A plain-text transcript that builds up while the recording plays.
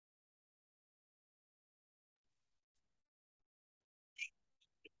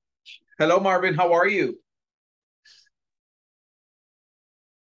Hello, Marvin. How are you?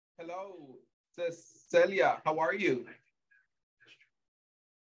 Hello, Celia. How are you?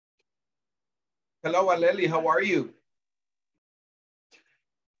 Hello, Aleli. How are you?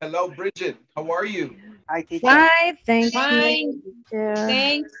 Hello, Bridget. How are you? Hi, teacher. Fine, thank Fine. you. teacher.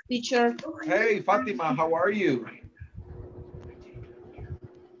 Thanks, teacher. Hey, Fatima. How are you?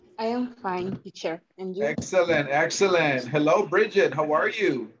 I am fine, teacher. And you? Excellent, excellent. Hello, Bridget. How are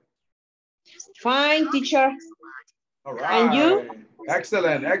you? Fine, teacher. All right. And you?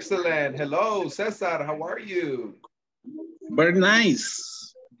 Excellent, excellent. Hello, Cesar. How are you? Very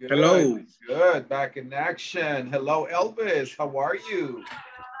nice. Good, Hello. good. Back in action. Hello, Elvis. How are you?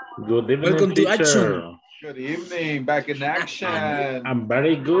 Good evening, Welcome to teacher. action. Good evening. Back in action. I'm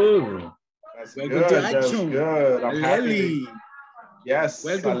very good. That's Welcome good. to That's action. good. I'm happy. Lely. Yes.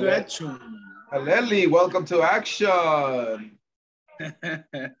 Welcome to action. Aleli, welcome to action.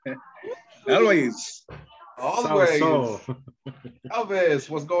 Always. Always. So. Elvis,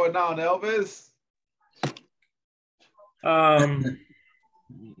 what's going on, Elvis?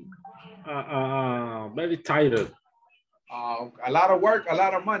 Very tired. A lot of work, a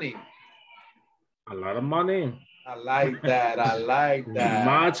lot of money. A lot of money. I like that. I like that.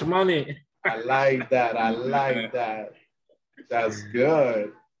 Much money. I like that. I like that. That's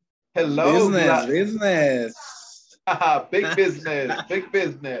good. Hello. Business. Big business. Big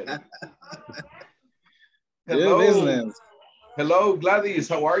business. Hello. Business. Hello, Gladys.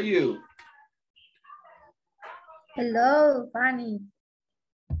 How are you? Hello, Fanny.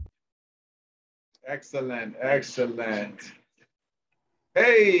 Excellent. Excellent.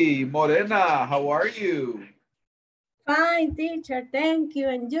 Hey, Morena. How are you? Fine, teacher. Thank you.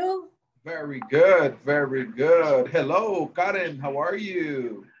 And you? Very good. Very good. Hello, Karen. How are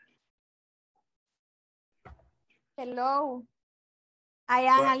you? Hello. I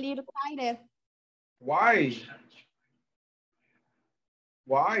am a little tired. Why?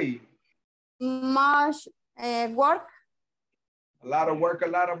 Why? Much work. A lot of work, a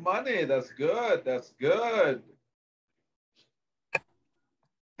lot of money. That's good. That's good.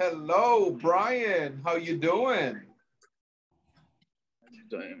 Hello, Brian. How you doing?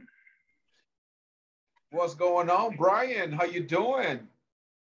 What's going on, Brian? How you doing?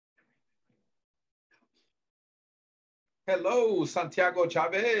 Hello, Santiago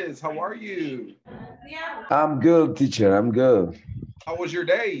Chavez. How are you? I'm good, teacher. I'm good. How was your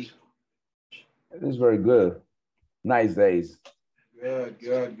day? It is very good. Nice days. Good,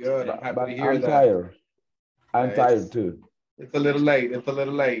 good, good. I'm happy But to hear I'm that. tired. I'm Yeah, tired too. It's a little late. It's a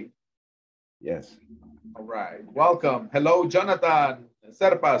little late. Yes. All right. Welcome. Hello, Jonathan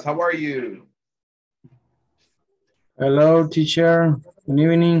Serpas. How are you? Hello, teacher. Good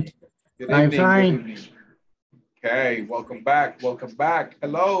evening. Good I'm evening. fine. Good evening. Okay. Welcome back. Welcome back.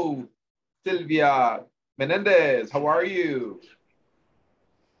 Hello, Sylvia Menendez. How are you?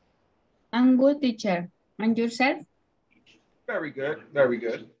 I'm good, teacher. And yourself? Very good. Very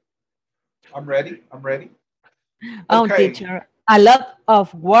good. I'm ready. I'm ready. Oh, Okay. teacher, a lot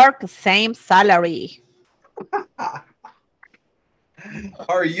of work, same salary.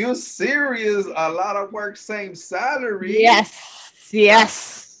 Are you serious? A lot of work, same salary? Yes,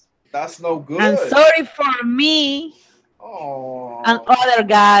 yes. That's no good. I'm sorry for me and other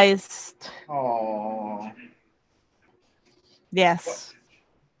guys. Oh. Yes.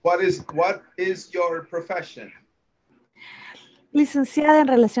 What is your profession? Licenciada en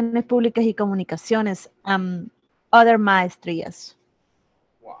Relaciones Públicas y Comunicaciones, other maestrías.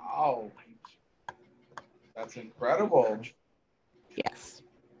 Wow. That's incredible. Yes.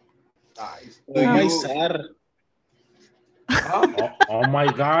 Nice. Oh my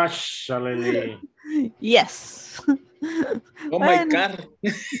gosh, Aleli. Yes. Oh my God.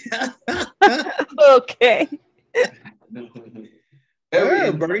 Okay.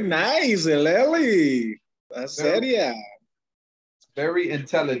 Very nice, Lely. That's seria. Very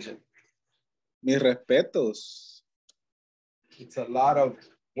intelligent. Mis respetos. It's a lot of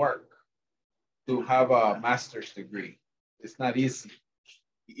work to have a master's degree. It's not easy.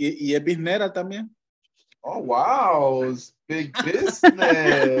 Y es biznera también. Oh, wow. It's big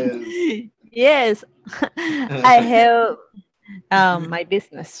business. Yes. I have my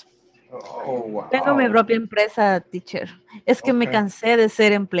business. Oh, wow. Tengo mi propia empresa, teacher. Es que me cansé de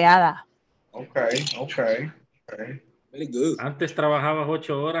ser empleada. Okay, okay, okay. Very good. Antes trabajabas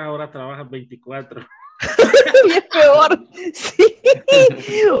 8 horas, ahora trabajas 24. Y es peor. Sí.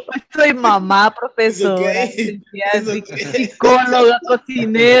 Soy mamá, profesora, psicóloga,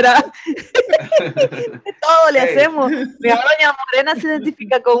 cocinera. Todo le hacemos. Mi doña Morena se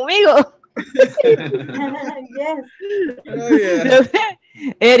identifica conmigo. Yes. Oh, yeah.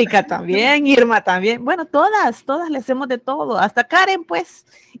 Erika también, Irma también. Bueno, todas le hacemos de todo. Hasta Karen, pues.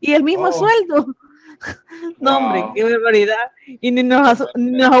 Y el mismo sueldo. No, hombre, Wow. qué barbaridad. Y ni nos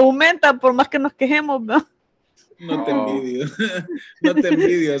aumentan por más que nos quejemos, ¿no? No te envidio. No te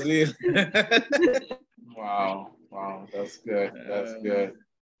envidio, sí. Wow. Wow. That's good. That's good.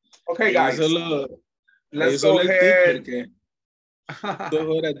 Okay, guys. Let's go el ahead. teacher que 2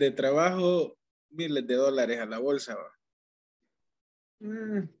 horas de trabajo, miles de dólares a la bolsa. Va.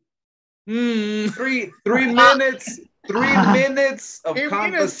 3 minutes. 3 minutes of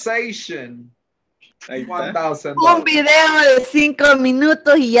conversation. $1,000. Un video de 5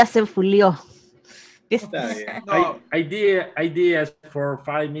 minutos y ya se fulió. Está bien. No. Ideas for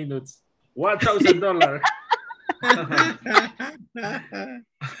 5 minutes. $1,000.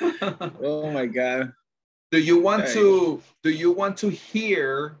 Oh my God. Do you want to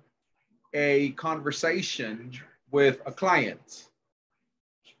hear a conversation with a client?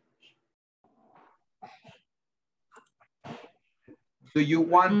 Do you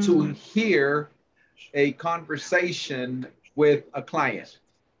want to hear a conversation with a client?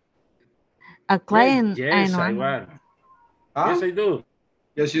 A client? Yes, I want. Huh? Yes, I do.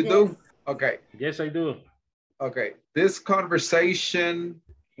 Yes, you do? Okay. Yes, I do. Okay. This conversation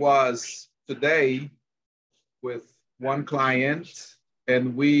was today with one client,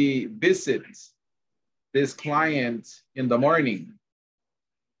 and we visit this client in the morning.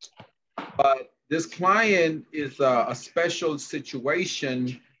 But this client is a special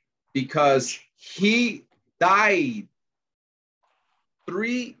situation because he died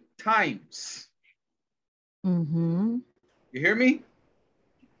 3 times. Mm-hmm. You hear me?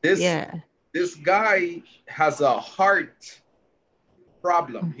 This guy has a heart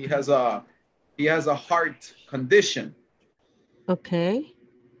problem. He has a heart condition. Okay.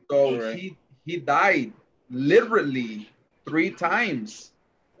 So he died literally 3 times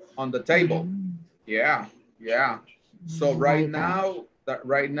on the table. Yeah. So right now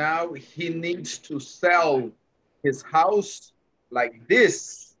he needs to sell his house like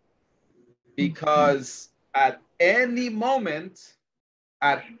this because at any moment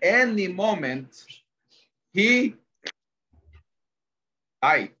he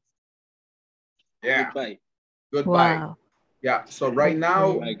died. Yeah. Goodbye. Wow. Yeah. So right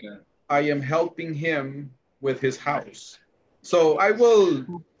now I am helping him with his house. So I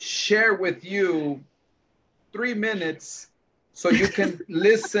will share with you 3 minutes so you can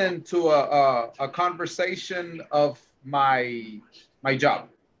listen to a conversation of my job.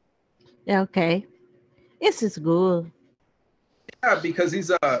 Yeah, okay. This is good. Yeah, because he's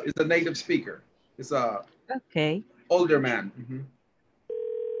a native speaker. He's a older man.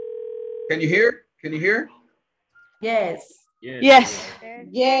 Can you hear? Can you hear? Yes. Yes.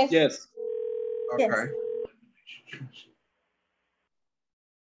 Okay.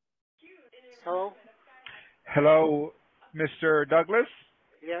 Hello, Mr. Douglas?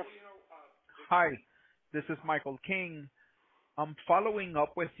 Yes. Hi, this is Michael King. I'm following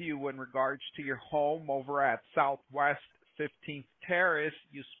up with you in regards to your home over at Southwest 15th Terrace.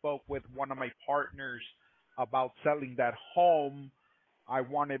 You spoke with one of my partners about selling that home. I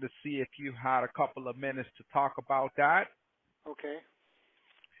wanted to see if you had a couple of minutes to talk about that. Okay.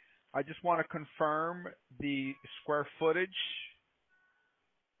 I just want to confirm the square footage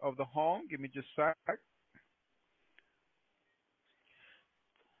of the home. Give me just a sec.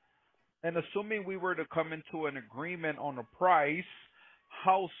 And assuming we were to come into an agreement on a price,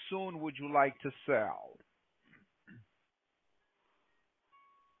 how soon would you like to sell?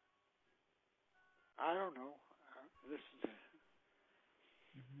 I don't know.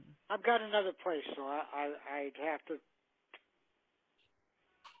 I've got another place, so I'd have to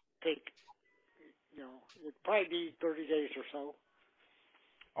take, it'd probably be 30 days or so.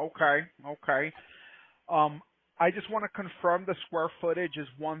 Okay. I just want to confirm the square footage is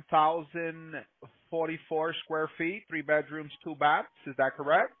 1,044 square feet, 3 bedrooms, 2 baths. Is that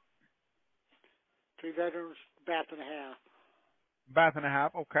correct? 3 bedrooms, bath and a half. Bath and a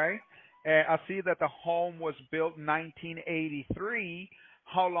half, okay. I see that the home was built in 1983.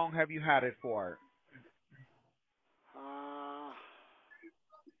 How long have you had it for?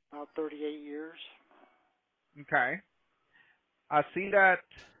 About 38 years. Okay. I see that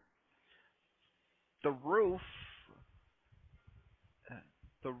the roof,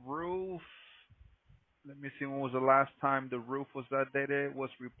 let me see, when was the last time the roof was updated? It was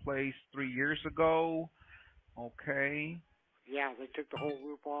replaced 3 years ago. Okay. Yeah, they took the whole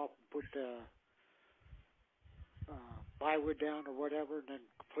roof off and put the plywood down or whatever, and then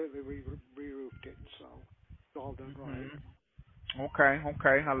completely re-roofed it. So it's all done right. Okay.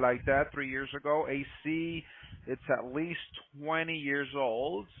 I like that. 3 years ago. AC, It's at least 20 years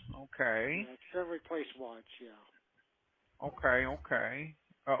old. Okay. It's been replaced once, yeah. Okay, okay.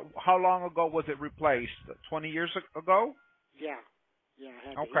 How long ago was it replaced? 20 years ago? Yeah. Yeah, I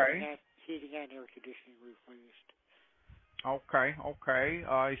had Okay. heating and air conditioning replaced. Okay, okay.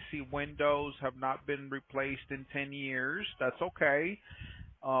 I see windows have not been replaced in 10 years. That's okay.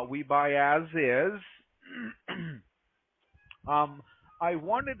 We buy as is. I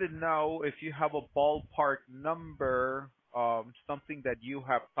wanted to know if you have a ballpark number, something that you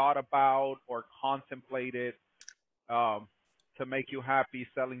have thought about or contemplated to make you happy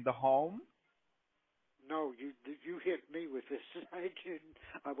selling the home. No, you hit me with this. I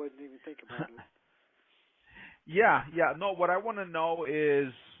wasn't even thinking about it. Yeah. No, what I want to know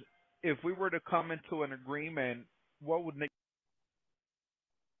is if we were to come into an agreement, what would make...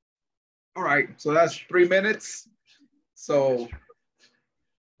 All right, so that's 3 minutes. So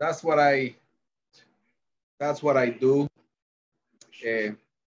that's what I do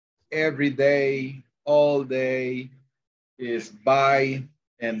every day, all day, is buy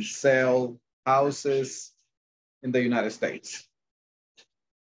and sell houses in the United States.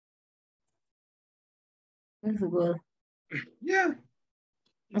 That's good. Yeah,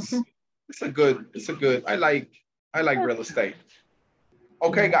 it's a good. I like real estate.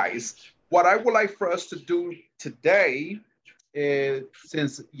 Okay, guys, what I would like for us to do today is,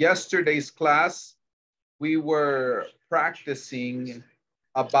 since yesterday's class, we were practicing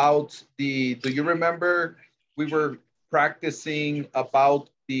about do you remember we were practicing about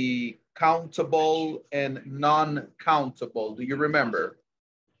the countable and non-countable? Do you remember?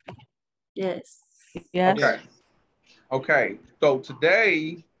 Yes. Yes. Okay. Okay. So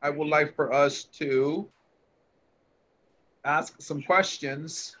today I would like for us to ask some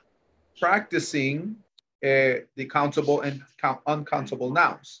questions practicing the countable and uncountable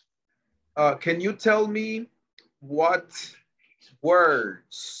nouns. Can you tell me what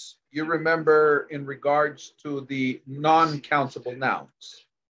words you remember in regards to the non-countable nouns?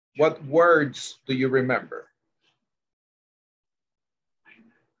 What words do you remember?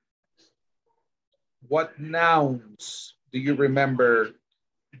 What nouns do you remember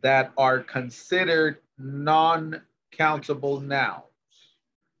that are considered non-countable nouns?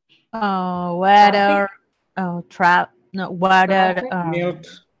 Water, water,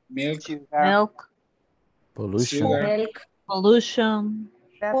 milk, Pollution. pollution,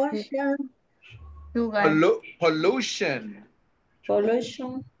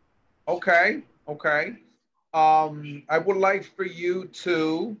 pollution. Okay. I would like for you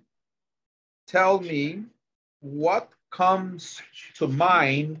to tell me what comes to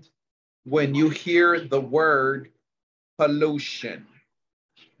mind when you hear the word pollution.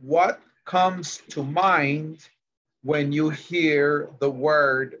 What comes to mind when you hear the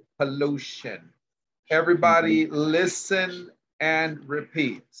word pollution? Everybody listen and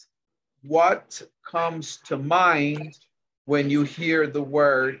repeat. What comes to mind when you hear the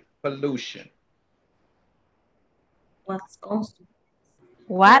word pollution? What comes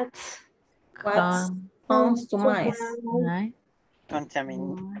to mind? Right.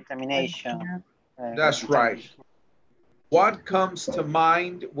 Contamination. That's right. What comes to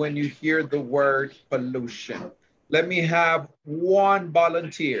mind when you hear the word pollution? Let me have one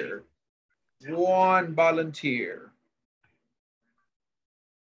volunteer. One volunteer.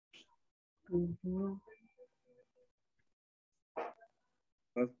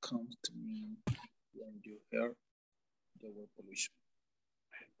 What comes to me when you hear the word pollution?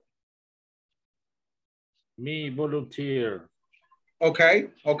 Me, volunteer. Okay.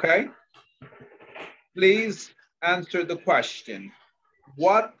 Please answer the question.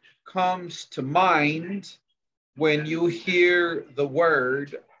 What comes to mind when you hear the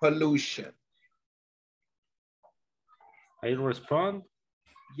word pollution? I respond.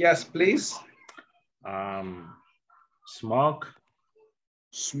 Yes, please. Smoke.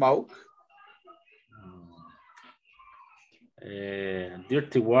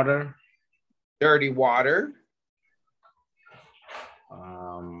 Dirty water.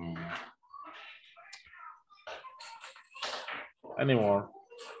 Any more?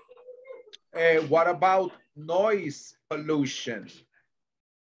 What about noise pollution?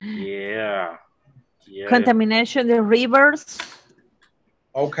 Yeah. Contamination of rivers.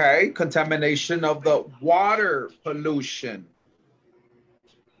 Okay, contamination of the water pollution.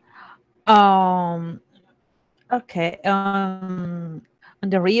 Okay, on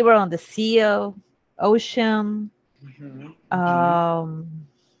the river, on the sea, ocean.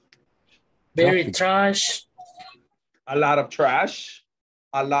 Very trash. A lot of trash.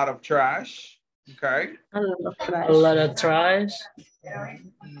 Okay. A lot of trash. A lot of trash.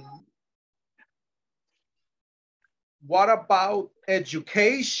 What about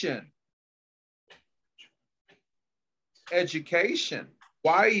education? Education.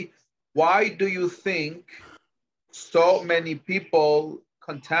 Why do you think so many people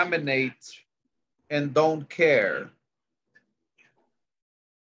contaminate and don't care?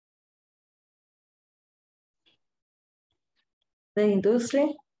 The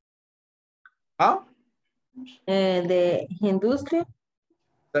industry. Huh? The industry.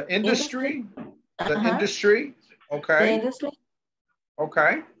 The industry? The industry? Okay. The industry.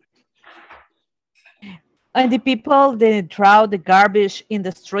 Okay. And the people, they throw the garbage in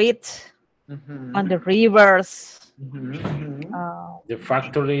the street, on the rivers. The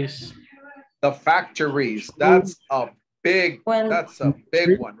factories. The factories. That's a big, that's a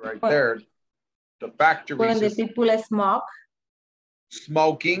big one right there. The factories. When the people smoke.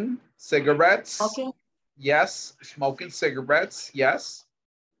 Smoking cigarettes. Smoking. Yes. Smoking cigarettes. Yes.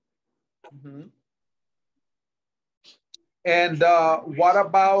 And what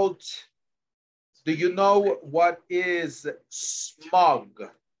about, do you know what is smog?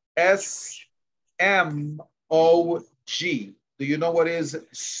 S-M-O-G. Do you know what is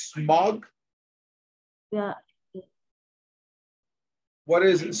smog? Yeah. What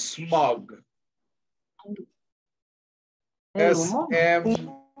is smog? S-M-O-G.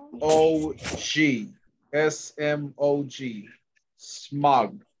 S-M-O-G.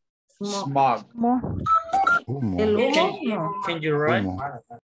 Smog. Smog. Can you write?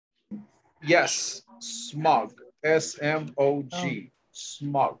 Yes, smog. S-M-O-G.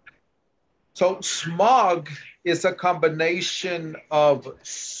 Smog. So smog is a combination of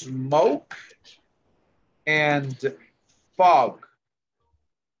smoke and fog.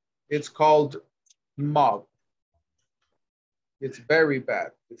 It's called smog. It's very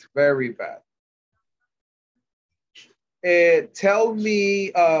bad. It's very bad. Tell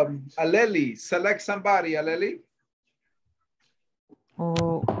me, Aleli, select somebody, Aleli.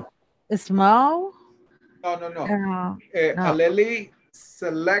 Oh, small? No, no, no. No. Aleli,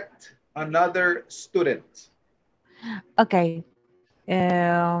 select another student. Okay.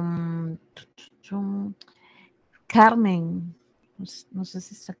 Carmen. No sé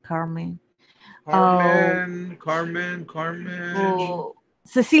si es Carmen. Carmen. Oh,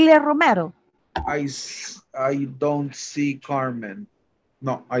 Cecilia Romero. I don't see Carmen.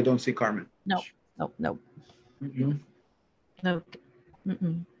 No, I don't see Carmen. No. No.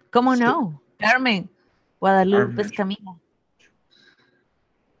 ¿Cómo no? Carmen. Guadalupe Escamilla.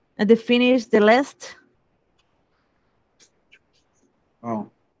 And they finish the list.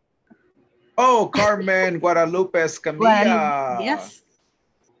 Oh, Carmen Guadalupe Escamilla. Yes.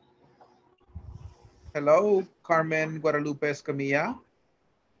 Hello, Carmen Guadalupe Escamilla.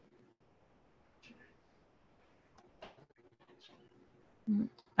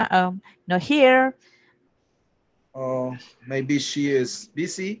 Not here. Oh, maybe she is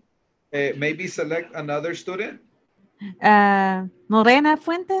busy. Maybe select another student. Morena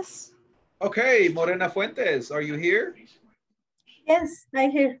Fuentes. Okay, Morena Fuentes, are you here? Yes,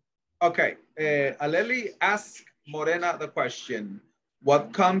 I'm here. Okay, Aleli, ask Morena the question.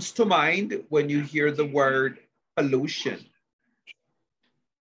 What comes to mind when you hear the word pollution?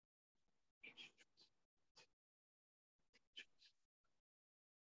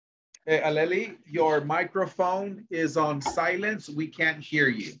 Aleli, your microphone is on silence. We can't hear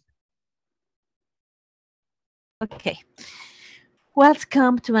you. Okay. What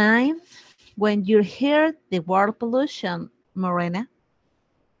comes to mind when you hear the word pollution, Morena?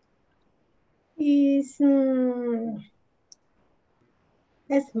 Is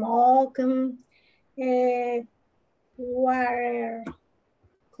smoke, water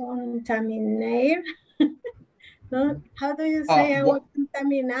contaminate. No? How do you say agua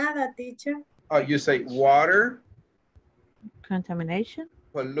contaminada, teacher? You say water. Contamination.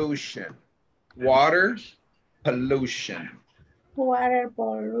 Pollution. Water pollution. Water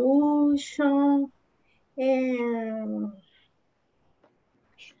pollution. And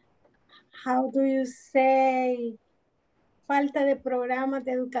how do you say falta de programas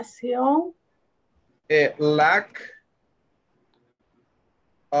de educación? Lack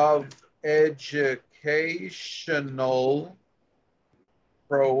of educational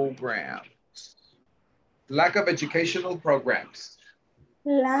programs. Lack of educational programs.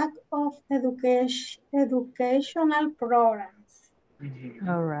 Lack of educational programs.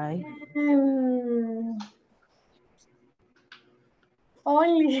 All right.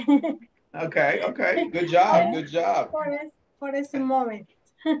 Only. Okay. Good job. For this moment.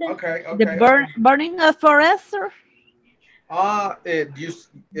 Okay. The burning of forest.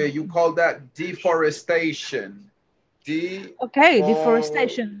 You call that deforestation. Okay,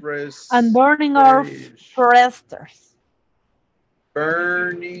 deforestation. And burning of foresters.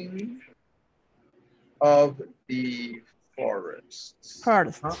 burning of the forests.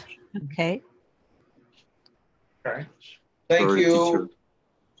 First. Okay. Okay. Thank Sorry, you. teacher.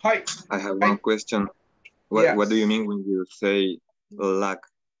 Hi. I have one question. What do you mean when you say lack?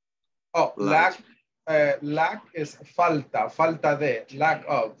 Oh, lack is falta de, lack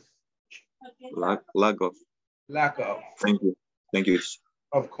of. Lack of. Lack of. Thank you.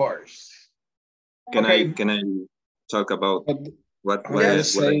 Of course. Can I talk about what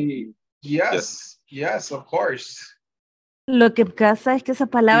say? Yes, of course. Lo que pasa es que esa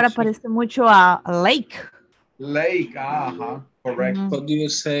palabra parece mucho a lake. Lake, correct. What do you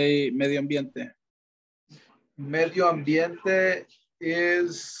say medio ambiente? Medio ambiente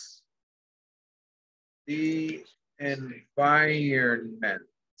is the environment.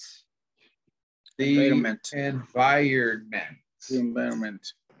 The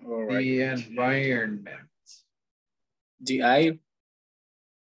environment. All right. The environment. The air.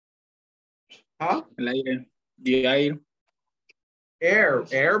 Huh? El aire. The air.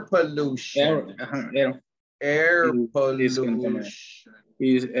 Air pollution. Air pollution.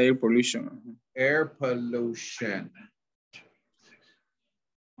 Is air pollution. Air pollution.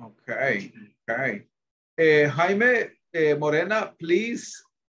 Okay. Jaime Morena, please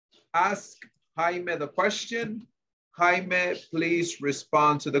ask Jaime the question. Jaime, please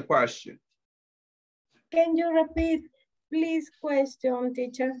respond to the question. Can you repeat, please, question,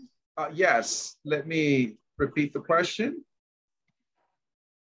 teacher? Yes, let me repeat the question.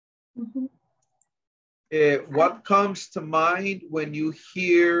 What comes to mind when you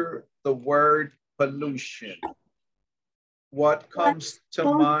hear the word pollution? What comes to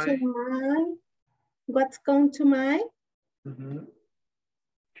mind? What's come to mind?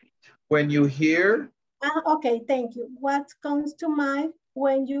 When you hear? Okay, thank you. What comes to mind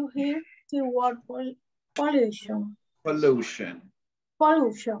when you hear the word pollution? Pollution.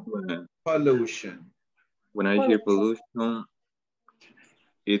 When I hear pollution,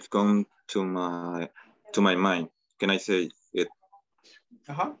 it comes to my mind. Can I say it?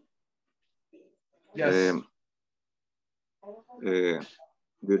 Yes.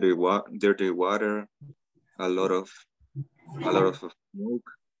 Dirty water, a lot of smoke,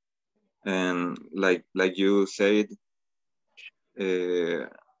 and like you said,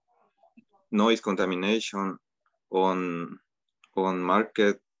 noise contamination on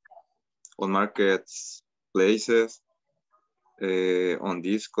markets, places, on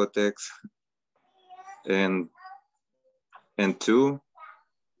discotheques, and two,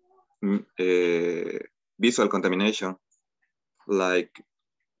 visual contamination, like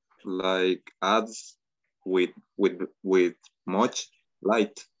ads with much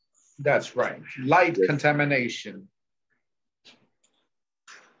light. That's right. Light contamination.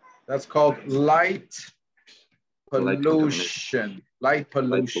 That's called light pollution. Light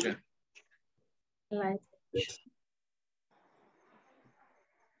pollution.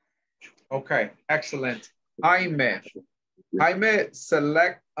 Okay, excellent. Jaime,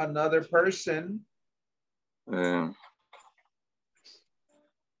 select another person.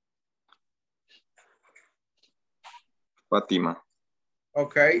 Fatima.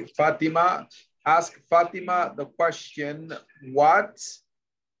 Okay, Fatima. Ask Fatima the question, what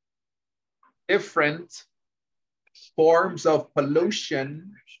different forms of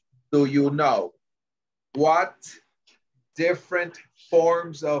pollution do you know? What different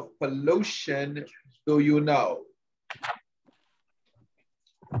forms of pollution do you know?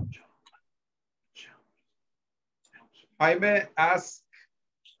 Jaime, ask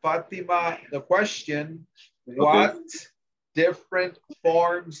Fatima the question, what different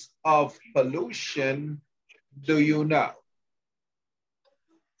forms of pollution do you know?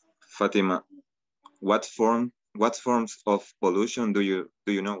 Fatima, what forms of pollution do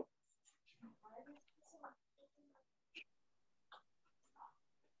you know?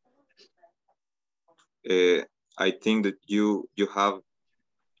 I think that you have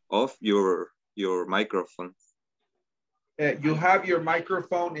off your microphone. You have your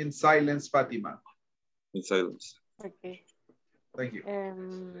microphone in silence, Fatima. In silence. Okay. Thank you.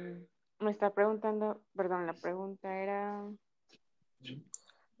 Me está preguntando, perdón, la pregunta era.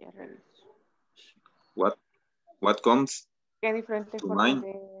 Ya reviso. What comes ¿Qué diferentes to formas mind?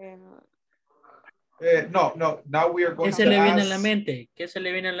 No. Now we are going ¿Qué se to le viene ask... a la mente? ¿Qué se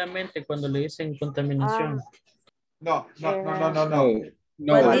le viene a la mente cuando le dicen contaminación? No. No.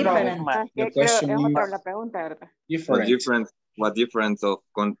 The question es otra la pregunta, ¿verdad? What difference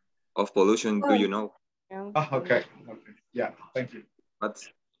of pollution do you know? Okay. Yeah, thank you.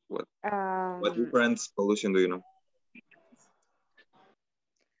 What difference pollution do you know?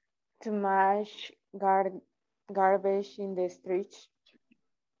 Too much garbage in the streets,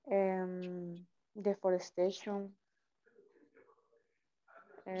 deforestation,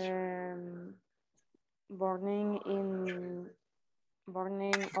 burning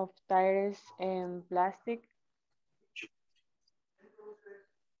of tires and plastic,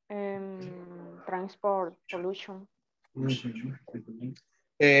 transport pollution.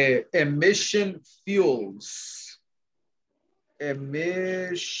 Emission fuels.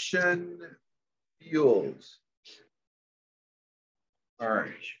 Emission fuels. All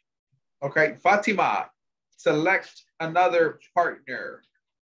right. Okay, Fatima, select another partner.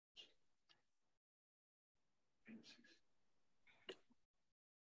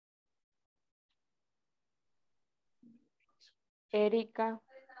 Erica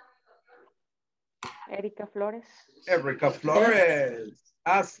Flores. Erica Flores.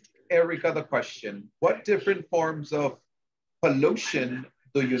 Ask Erica the question. What different forms of pollution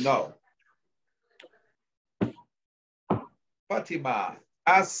do you know? Fatima,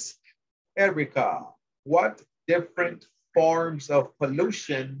 ask Erica, what different forms of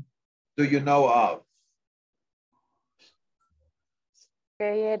pollution do you know of?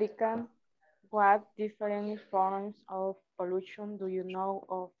 Okay, Erica, what different forms of pollution do you know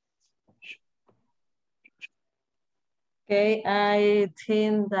of? Okay, I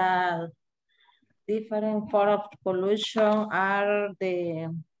think that different forms of pollution are the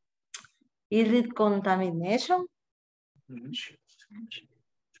illicit contamination, illicit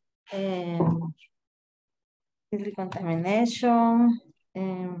contamination,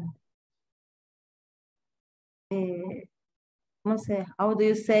 how do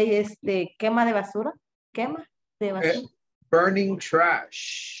you say quema de basura? Quema de basura. Burning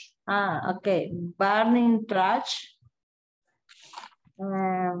trash. Okay, burning trash.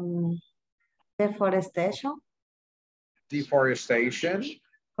 Deforestation. Deforestation.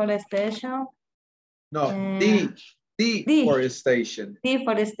 Forestation. No, deforestation.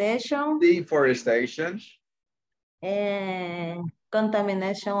 Deforestation. Deforestation.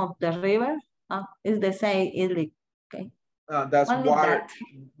 Contamination of the river. It's the same, illicit. Okay. That's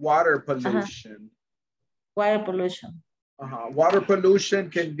water pollution. Water pollution. Water pollution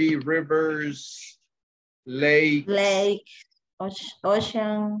can be rivers, lakes,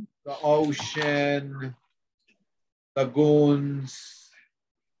 ocean. The ocean, lagoons.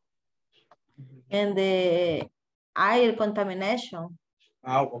 And the air contamination.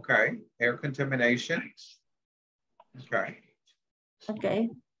 Oh, okay. Air contamination. Okay. Okay,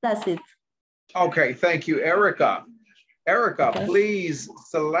 that's it. Okay, thank you, Erica. Erica, please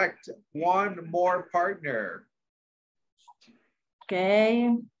select one more partner. Okay.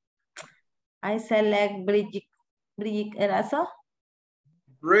 I select Brigitte Eraso.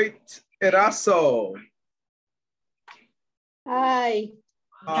 Brit Eraso. Hi.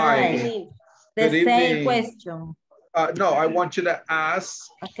 Hi. The same question. No, I want you to ask,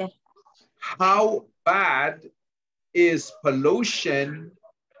 how bad is pollution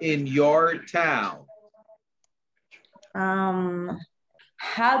in your town? How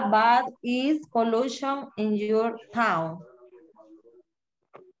bad is pollution in your town?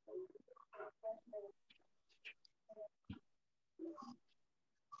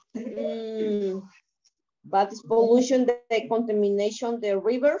 Bad is pollution, the contamination, the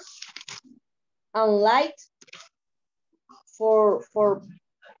rivers, and light for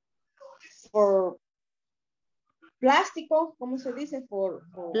plástico, ¿cómo se dice? For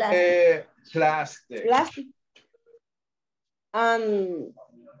plastic. Plastic. And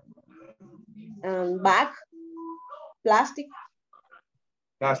bag, plastic.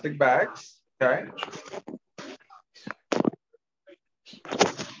 Plastic bags, okay.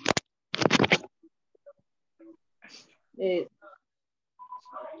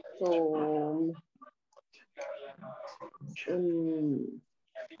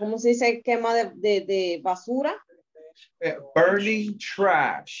 ¿Cómo se dice? Quema de basura. Burning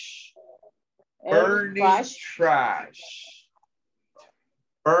trash. Burning trash.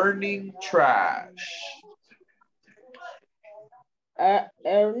 Burning trash.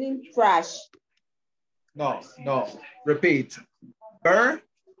 Burning trash. No. Repeat.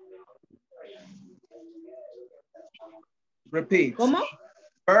 Repeat. ¿Cómo?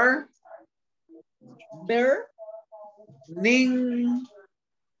 Burning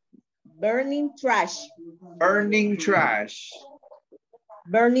trash. Burning trash.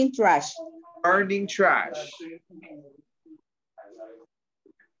 Burning trash. Burning trash.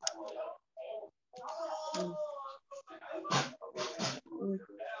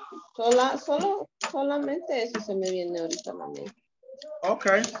 Solamente eso se me viene ahorita a la mente.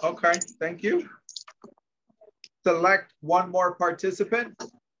 Okay, thank you. Select one more participant.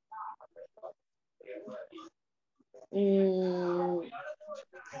 What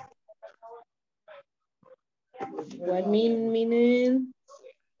meaning?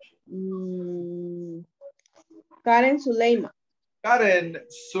 Karen Suleima. Karen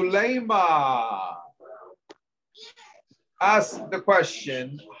Suleima. Ask the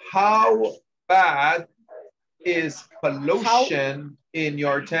question, how bad is pollution in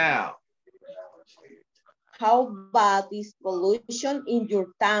your town? How bad is pollution in your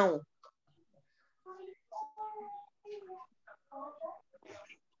town?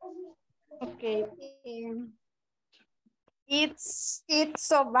 Okay. It's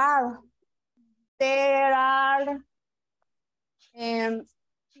so bad. There are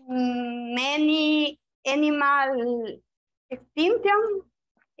many animal extinction,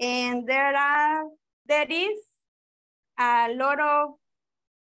 and there is a lot of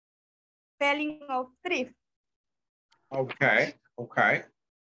felling of trees. Okay, okay.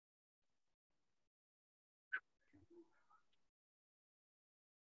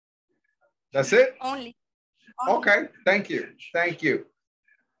 That's it? Only. Okay, thank you, thank you.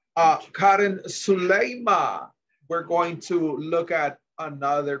 Karen Suleima, we're going to look at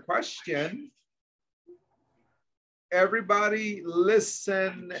another question. Everybody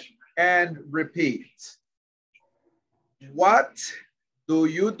listen and repeat. What do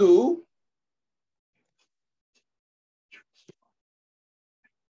you do?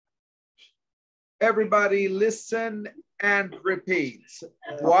 Everybody listen and repeat.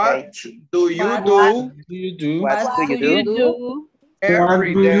 What do you do? What do you do?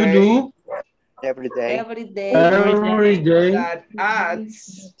 Every What do you day. do? Every day. Every day. Every day. That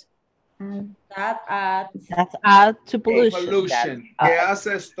adds to pollution. pollution. ¿Qué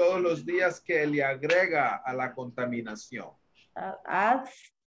haces todos los días que le agrega a la contaminación?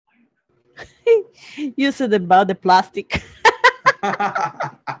 You said about the plastic.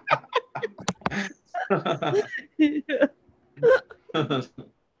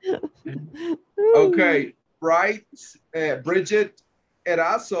 Okay, right. Bridget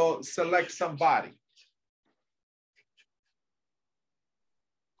Erazo, select somebody.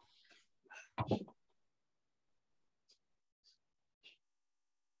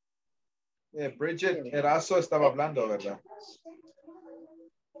 Bridget Erazo estaba hablando, ¿verdad?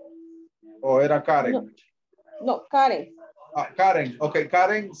 ¿O era Karen? No, Karen. Karen. Okay,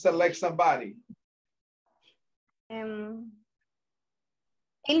 Karen, select somebody.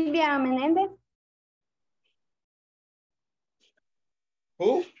 Silvia Menendez.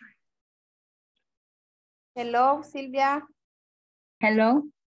 Who? Hello, Silvia. Hello.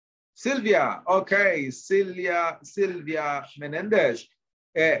 Silvia. Okay, Silvia Menendez.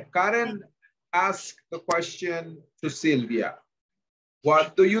 Karen, ask the question to Silvia.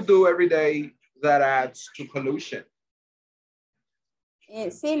 What do you do every day that adds to pollution?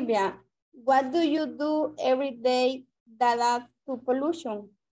 Silvia, what do you do every day that adds to pollution?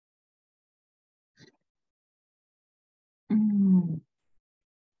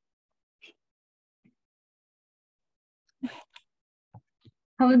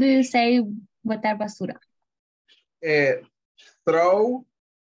 How do you say botar basura? Throw.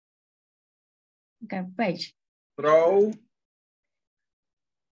 Garbage. Throw.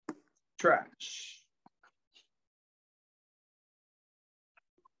 Trash.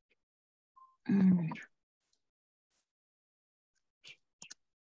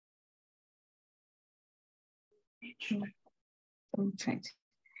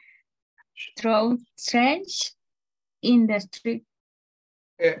 Throw trash in the street.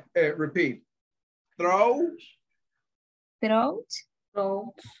 Repeat. Throw. Throw.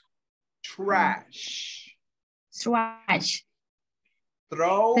 Trash. Trash.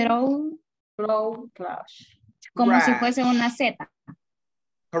 Throw. Trash. Como si fuese una Z.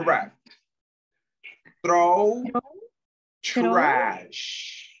 Correct. Throw.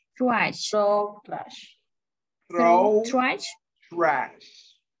 Trash. Trash. Throw trash. Throw. Trash.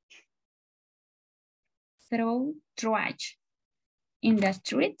 Trash. Throw trash in the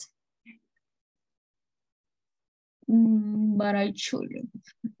street. But I shouldn't.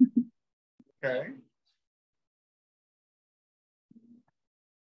 Okay.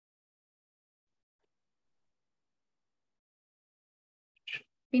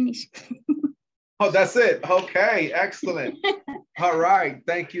 Finish. Oh, that's it. Okay, excellent. All right.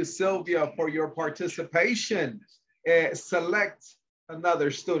 Thank you, Sylvia, for your participation. Select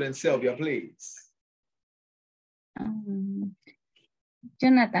another student, Sylvia, please.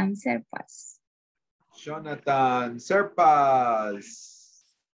 Jonathan Serpas. Jonathan Serpas.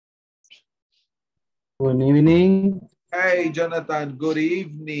 Good evening. Hey, Jonathan, good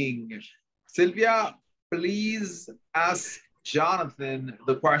evening. Sylvia, please ask Jonathan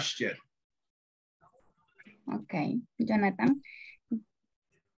the question. Okay, Jonathan.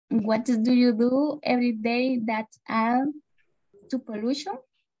 What do you do every day that adds to pollution?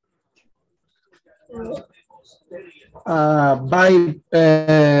 Buy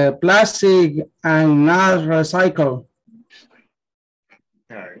plastic and not recycle.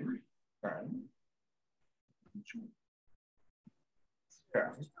 Okay. Okay. Okay.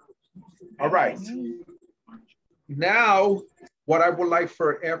 All right. Now, what I would like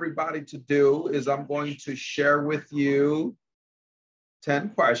for everybody to do is I'm going to share with you 10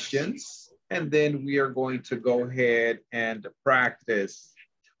 questions, and then we are going to go ahead and practice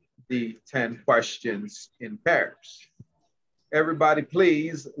the 10 questions in pairs. Everybody,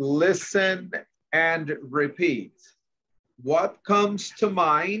 please listen and repeat. What comes to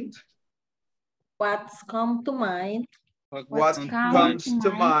mind? What's come to mind? What comes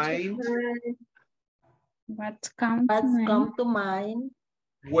to mind? What comes to mind?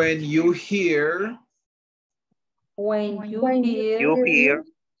 When you hear When you hear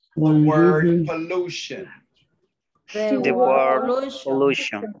the word pollution. the word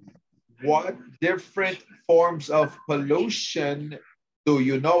pollution. What different forms of pollution do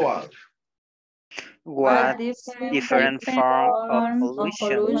you know of? What different form of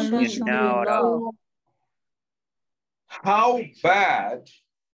pollution you know of? How bad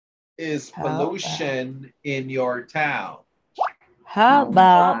is pollution in your town? How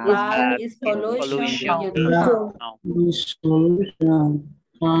about is pollution in your town? Pollution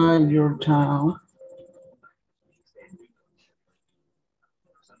in your town.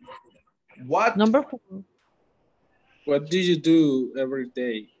 What? Number 4. What do you do every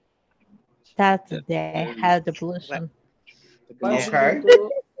day? That's the day. How the pollution. Okay. Do you do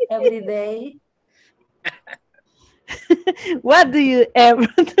every day? What do you ever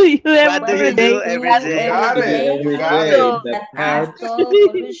do? You What do you do every day? You got it. You got So, it. That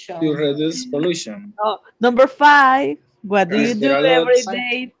to reduce pollution. Oh, number 5. What do you do every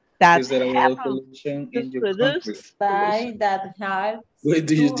day? That's Is there a lot of pollution in your country? That helps What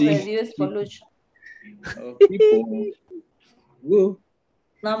do you to think? reduce pollution. People. Woo.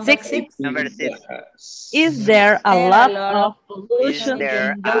 Number 6. Number 6. Is there a lot of Is pollution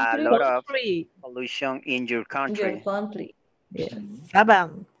there in a your lot of country? pollution in your country? Yes.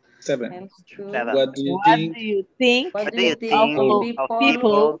 7. 7. 7. What do you What think? do you think What do you think of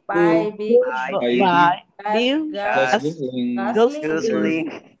people buy big buy new gasoline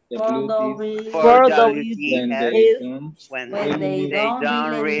for for WTS when they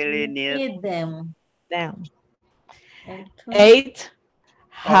don't really need them? 8.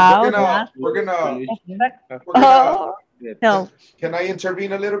 How does we're gonna no. Can I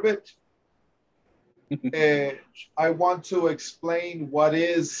intervene a little bit? I want to explain what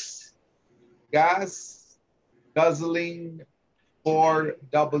is guzzling for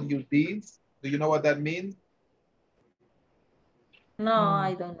WDs. Do you know what that means? No,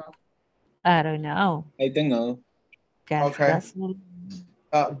 I don't know. I don't know. I don't know.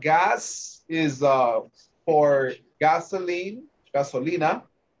 Gas is for gasolina.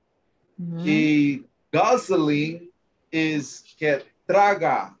 Y gasoline is que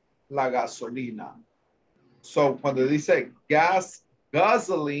traga la gasolina. So, cuando dice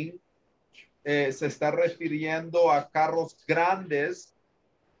gasoline, se está refiriendo a carros grandes.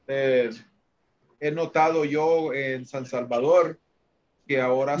 He notado yo en San Salvador que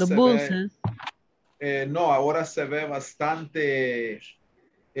ahora ahora se ve bastante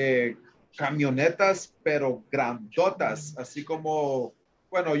camionetas, pero grandotas, así como,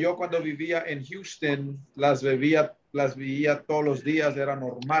 bueno, yo cuando vivía en Houston las veía todos los días, era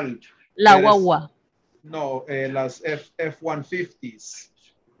normal. La guagua. No, las F-150s,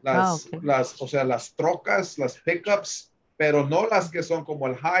 o sea, las trocas, las pickups, pero no las que son como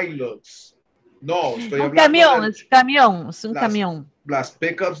el Hilux. No, estoy hablando es un camión. Las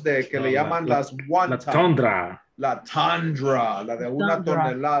pickups que le llaman las one ton. La Tundra, la de una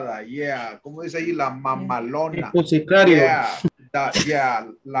tonelada, ¿Cómo dice ahí? La mamalona.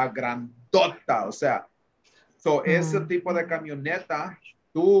 La grandota, o sea. Ese tipo de camioneta,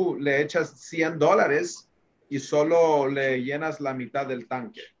 tú le echas $100 y solo le llenas la mitad del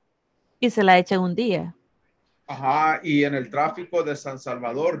tanque. Y se la echa un día. Ajá, y en el tráfico de San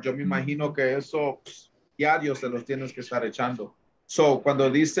Salvador, yo me imagino que eso diario se los tienes que estar echando. Cuando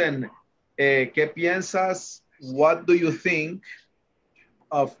dicen, ¿qué piensas? What do you think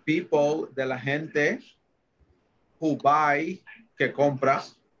of people, de la gente who buy, que compra,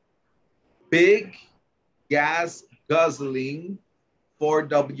 big gas guzzling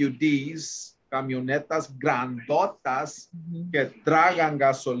 4WDs, camionetas grandotas que tragan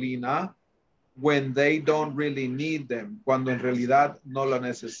gasolina when they don't really need them, cuando en realidad no lo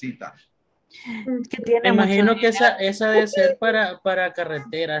necesitan? Me imagino que esa debe ser para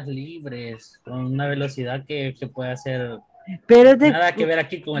carreteras libres, con una velocidad que pueda ser Pero nada que ver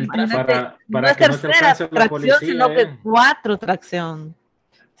aquí con el tráfico. Para que no te alcance la policía, sino que 4 tracción.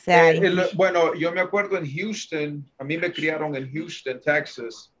 O sea, bueno, yo me acuerdo en Houston, a mí me criaron en Houston,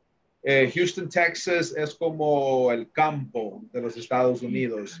 Texas. Houston, Texas es como el campo de los Estados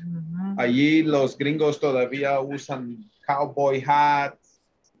Unidos. Allí los gringos todavía usan cowboy hat,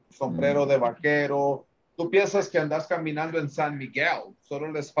 sombrero de vaquero. Tú piensas que andas caminando en San Miguel,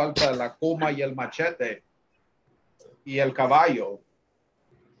 solo les falta la cuma y el machete y el caballo.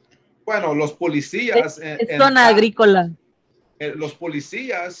 Bueno, los policías es zona agrícola. Los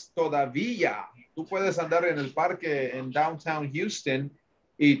policías todavía, tú puedes andar en el parque en downtown Houston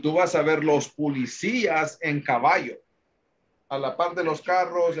y tú vas a ver los policías en caballo. A la par de los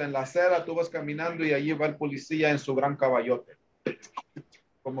carros, en la acera, tú vas caminando y allí va el policía en su gran caballote.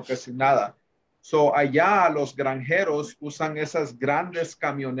 Como que sin nada. So, allá los granjeros usan esas grandes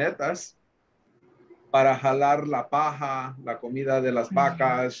camionetas para jalar la paja, la comida de las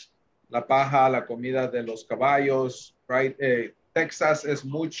vacas, la paja, la comida de los caballos, right? Texas es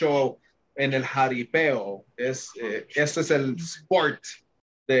mucho en el jaripeo. Este es el sport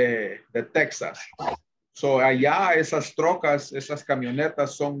de Texas. So, allá esas trocas, esas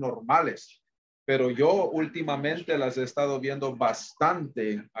camionetas son normales. Pero yo últimamente las he estado viendo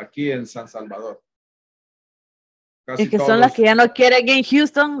bastante aquí en San Salvador. Es que son las que ya no quieren en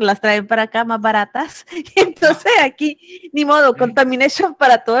Houston, las traen para acá más baratas. Entonces aquí, ni modo, contamination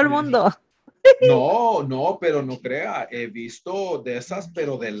para todo el mundo. No, pero no crea, he visto de esas,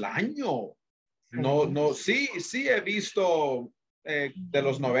 pero del año. No, sí he visto de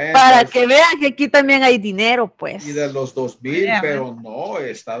los 90. Para que vean que aquí también hay dinero, pues. Y de los 2000, pero no,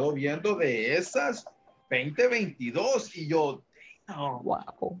 he estado viendo de esas 2022 y yo, damn,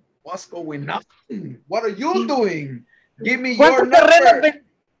 wow. What's going on? What are you doing? Give me your number.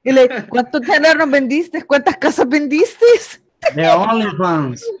 ¿Cuántos terrenos vendiste? ¿Cuántas casas vendiste? The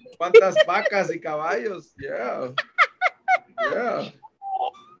OnlyFans. ¿Cuántas vacas y caballos? Yeah.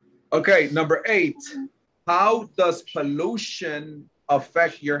 Okay, number 8. How does pollution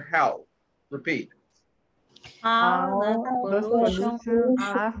affect your health? Repeat. How does pollution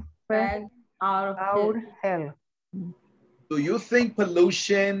affect our health? Do you think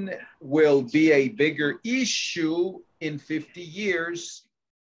pollution will be a bigger issue in 50 years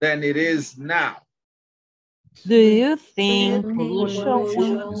than it is now? Do you think pollution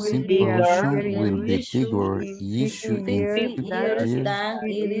will be bigger issue in 50 years than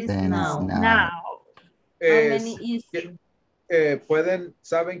it is now? How many issues?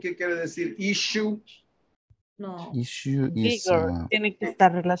 ¿Saben qué quiere decir issue? No. Issue is bigger. Tiene que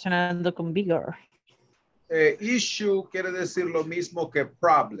estar relacionando con bigger. Issue quiere decir lo mismo que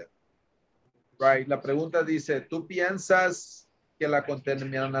problem. Right? La pregunta dice, ¿tú piensas que la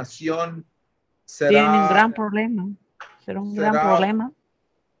contaminación tiene un gran problema? ¿Será un gran problema?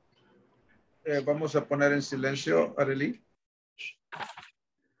 Vamos a poner en silencio, Arely.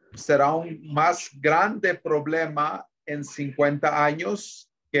 ¿Será un más grande problema en 50 años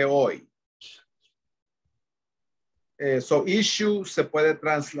que hoy? So issue se puede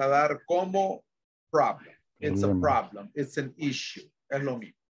trasladar como problem. It's a problem. It's an issue. Es lo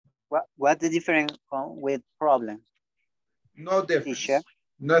mismo. What's the difference with problem? No difference.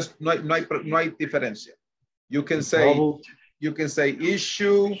 No hay diferencia. You can say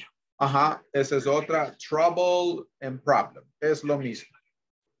issue. Ajá. Esa es otra. Trouble and problem. Es lo mismo.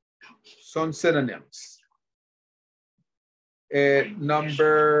 Son synonyms.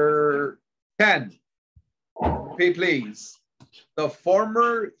 Number 10. Repeat, please. The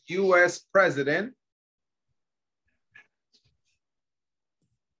former U.S. president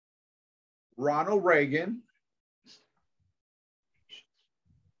Ronald Reagan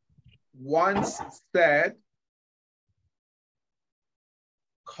once said,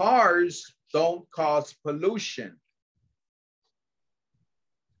 cars don't cause pollution.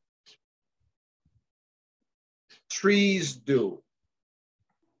 Trees do.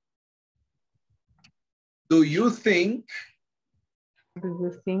 Do you think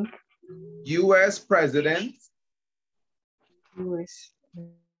U.S. President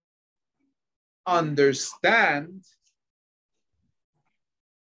understand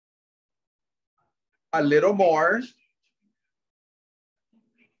a little more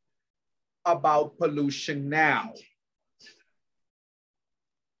about pollution now?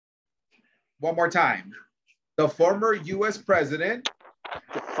 One more time. The former U.S. president,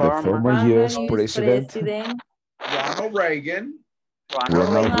 former U.S. president, Ronald Reagan,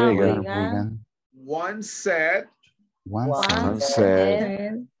 Reagan once said,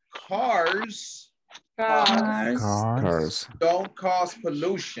 cars Cars don't cause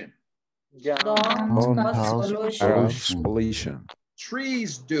pollution. don't cause pollution.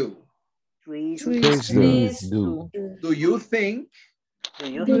 Trees do. Trees do. Do you think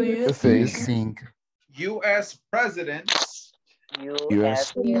Do you think U.S. presidents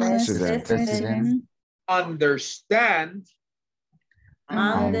U.S. President understand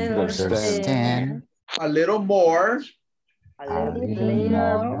understand a little more a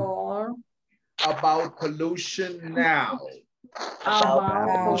little more about pollution now?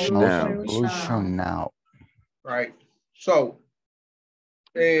 pollution now? Right. So,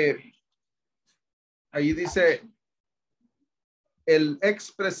 ahí dice, el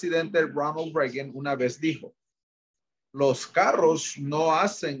expresidente Ronald Reagan una vez dijo, los carros no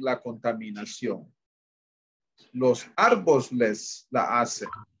hacen la contaminación, los árboles la hacen.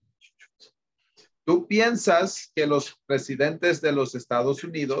 ¿Tú piensas que los presidentes de los Estados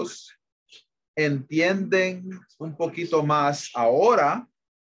Unidos entienden un poquito más ahora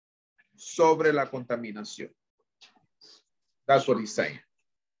sobre la contaminación? That's what he's saying.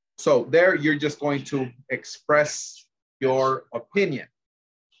 So there you're just going to express your opinion.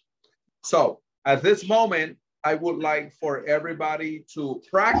 So at this moment, I would like for everybody to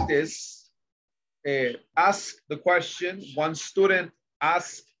practice, ask the question. One student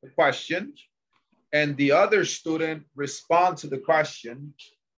ask the question and the other student respond to the question,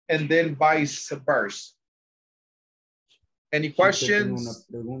 and then vice versa. Any questions?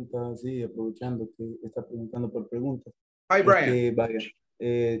 Tengo una pregunta, sí, aprovechando que está preguntando por preguntas. Hi, Brian. Vaya,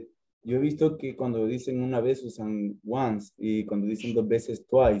 yo he visto que cuando dicen una vez usan once y cuando dicen dos veces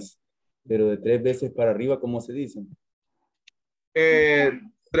twice, pero de tres veces para arriba, ¿cómo se dicen?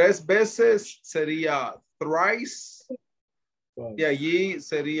 Tres veces sería thrice. Y allí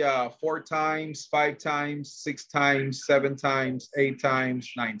sería 4 times, 5 times, 6 times, 7 times, 8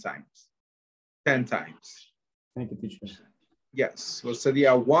 times, 9 times, 10 times. Thank you, teacher. Yes, so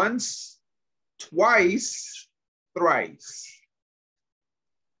sería once, twice, thrice.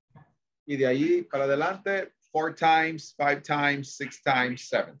 Y de ahí para adelante, 4 times, 5 times, 6 times,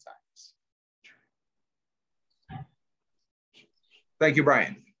 7 times. Thank you,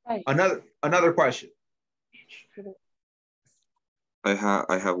 Brian. Hi. Another question. I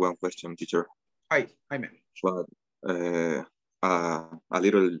have one question, teacher. Hi, ma'am. But a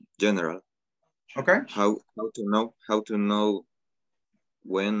little general. Okay. How to know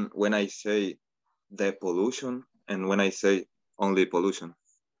when I say the pollution and when I say only pollution?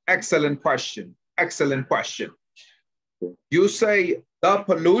 Excellent question. Excellent question. You say the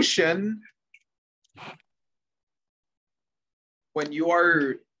pollution when you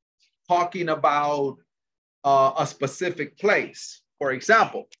are talking about a specific place. For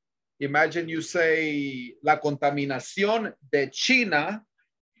example, imagine you say la contaminación de China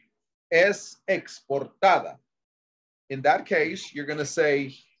es exportada. In that case, you're going to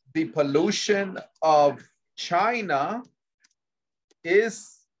say the pollution of China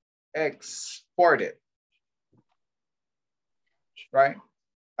is exported. Right?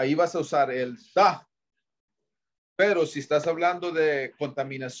 Ahí vas a usar el da. Pero si estás hablando de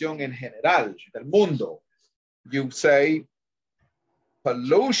contaminación en general del mundo, you say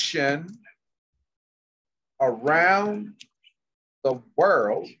pollution around the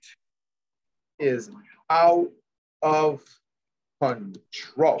world is out of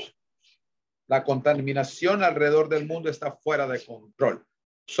control. La contaminación alrededor del mundo está fuera de control.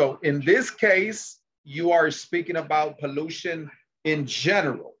 So in this case, you are speaking about pollution in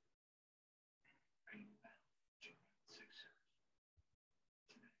general.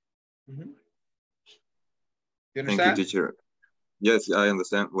 Mm-hmm. You understand? Thank you, teacher. Yes, I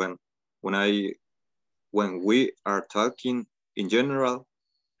understand. When we are talking in general,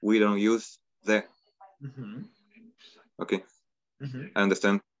 we don't use the. Mm-hmm. Okay. Mm-hmm. I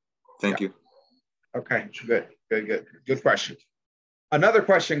understand. Thank you. Okay, good question. Another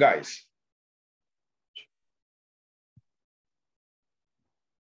question, guys.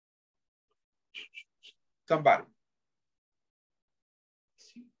 Somebody.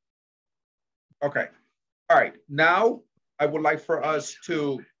 Okay. All right. Now, I would like for us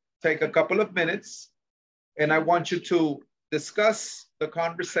to take a couple of minutes, and I want you to discuss the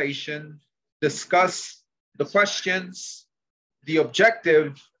conversation, discuss the questions. The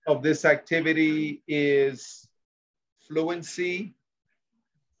objective of this activity is fluency,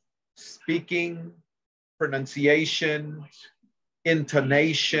 speaking, pronunciation,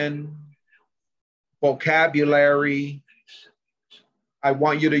 intonation, vocabulary. I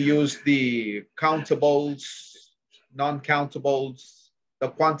want you to use the countables, non-countables, the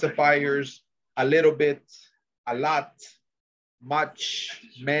quantifiers, a little bit, a lot, much,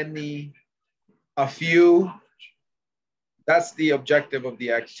 many, a few. That's the objective of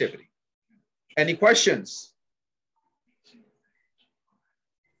the activity. Any questions?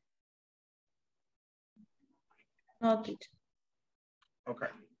 No, teacher. Okay.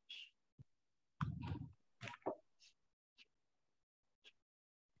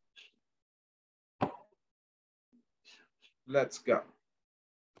 Let's go.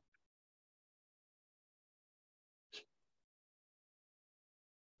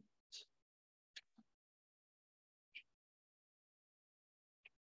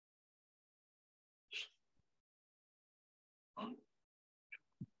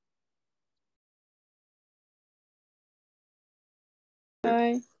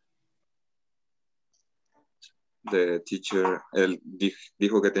 Hi. The teacher, él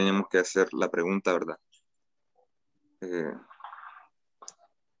dijo que teníamos que hacer la pregunta, ¿verdad?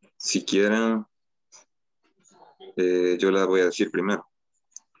 Si quieren, yo la voy a decir primero.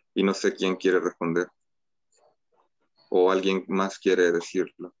 Y no sé quién quiere responder. O alguien más quiere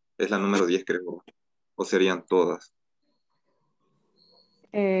decirlo. Es la número 10, creo. O serían todas.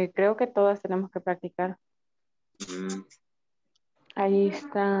 Creo que todas tenemos que practicar. Ahí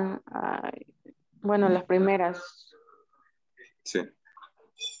están, bueno, las primeras. Sí.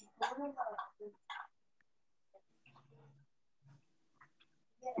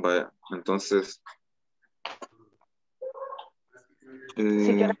 Vaya, entonces. Si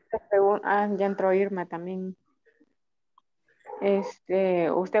quieres ya entró Irma también.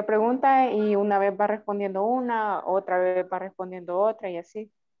 Usted pregunta y una vez va respondiendo una, otra vez va respondiendo otra y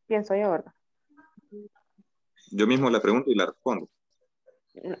así. Pienso yo, ¿verdad? Yo mismo la pregunto y la respondo.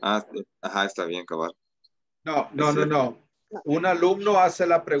 Ajá, está bien, cabal. No. Un alumno hace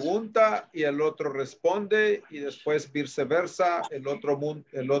la pregunta y el otro responde y después viceversa, el otro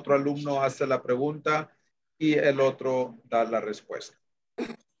alumno hace la pregunta y el otro da la respuesta.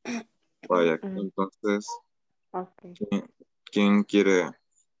 Vaya, entonces, okay. ¿Quién quiere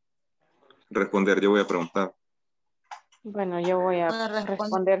responder? Yo voy a preguntar. Bueno, yo voy a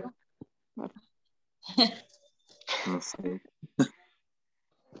responder. No sé.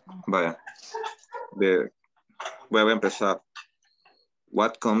 Vaya. Voy a empezar.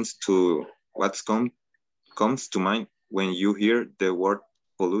 What comes to mind when you hear the word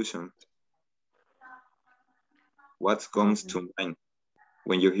pollution? What comes to mind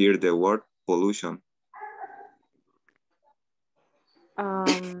when you hear the word pollution?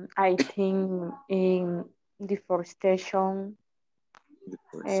 I think in deforestation.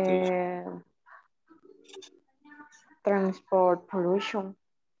 Transport pollution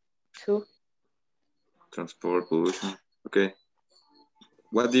too. Transport pollution. Okay.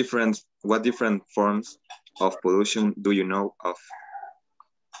 What different forms of pollution do you know of?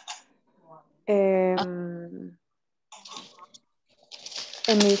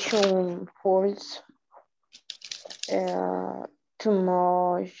 Emission faults. Too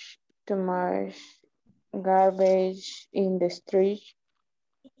much garbage in the street.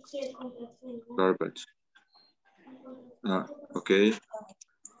 Garbage. Okay.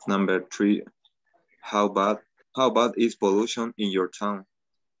 Number 3. How bad is pollution in your town?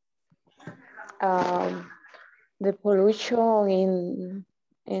 The pollution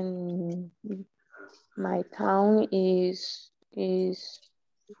in my town is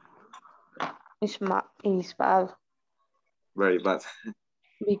bad. Very bad.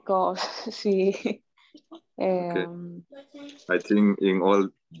 Because see, okay. I think in all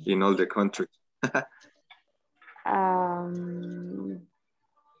the country.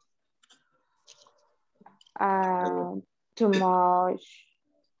 Too much.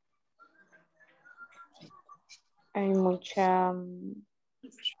 Hay mucha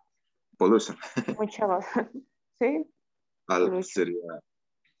pollution. Mucha, sí. Sería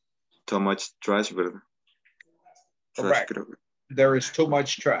too much trash, ¿verdad? Correct. Trash, there is too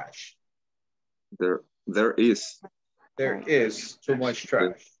much trash. There is too much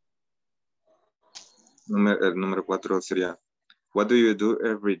trash. El número 4 sería, what do you do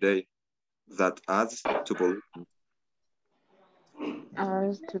every day that adds to pollution?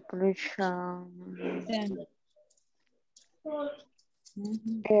 Adds to pollution.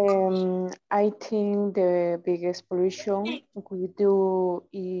 I think the biggest pollution we do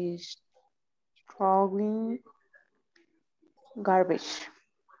is throwing garbage.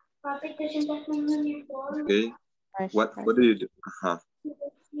 Okay. What do you do?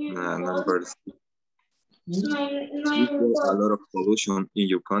 Number 6. Is there a lot of pollution in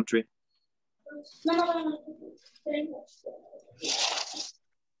your country?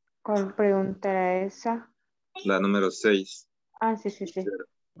 ¿Cuál pregunta era esa? La número 6. Sí.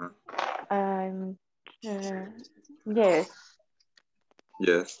 Yes.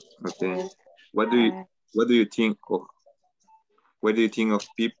 Yes, okay. Yes. What do you think of? What do you think of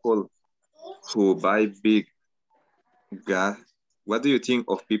people who buy big gas? What do you think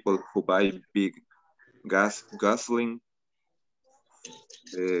of people who buy big gasoline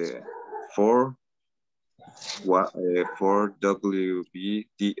for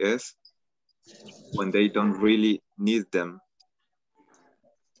WBDS when they don't really need them?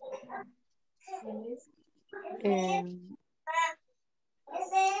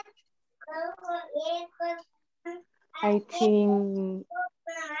 I think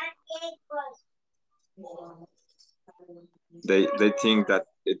they think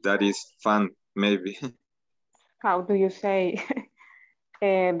that is fun, maybe. How do you say?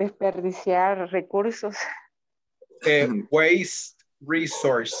 Desperdiciar recursos. Waste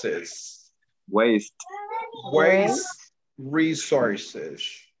resources. Waste resources.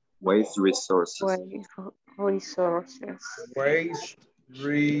 Waste resources. Waste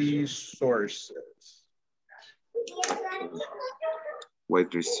resources.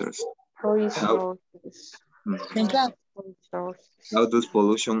 Waste resources. How does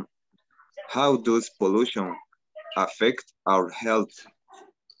pollution affect our health?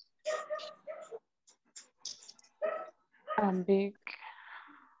 Big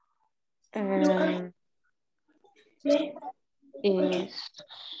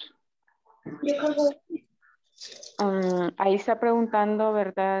ahí está preguntando,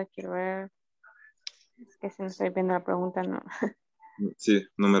 ¿verdad? Quiero ver. Es que se me estoy viendo la pregunta, no. Sí,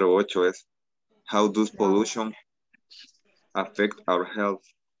 número 8 es. How does pollution affect our health?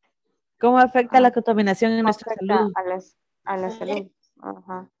 ¿Cómo afecta la contaminación en nuestra salud? A la salud.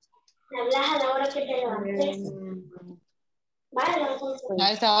 Ajá.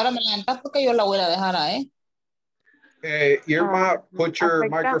 A esta hora me levantas porque yo la voy a dejar ahí. Irma, put your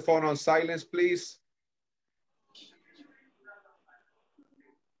microphone on silence, please.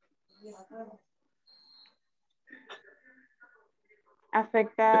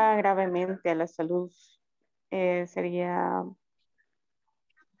 Afecta gravemente a la salud. Sería...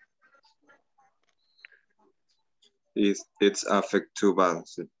 It's affect too bad.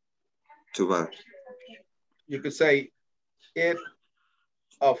 Too bad. You could say it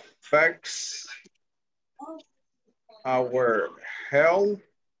affects our health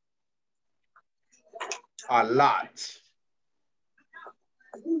a lot.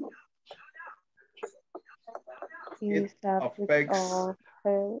 It affects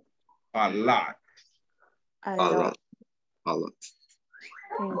a lot. A lot.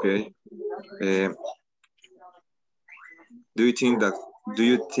 Okay. Do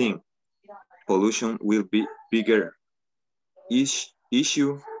you think pollution will be bigger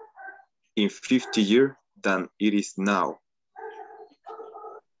issue in 50 years than it is now?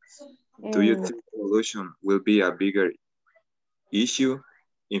 Do you think pollution will be a bigger issue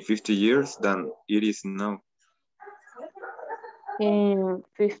in 50 years than it is now? In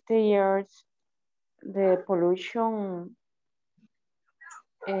 50 years, the pollution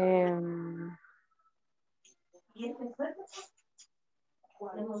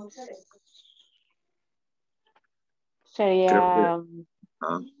sería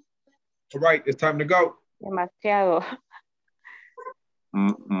all right, it's time to go. Demasiado.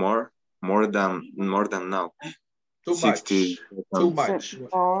 More than now. Too 60, much.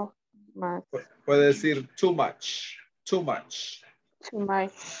 Puede decir too much. Too much. Too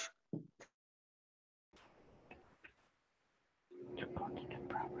much.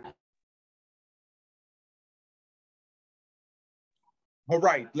 All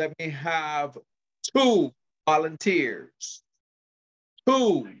right, let me have 2 volunteers.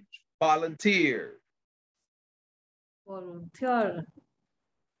 2 volunteers. Volunteer.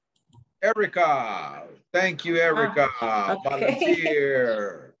 Erica. Thank you, Erica. Okay.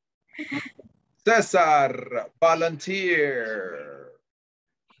 Volunteer. Cesar, volunteer.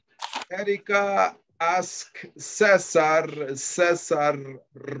 Erica, ask Cesar. Cesar,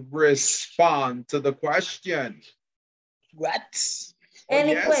 respond to the question. What?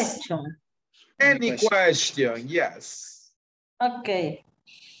 Any question? Any question, yes. Okay.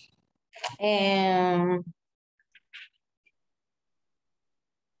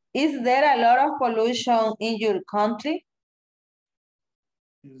 Is there a lot of pollution in your country?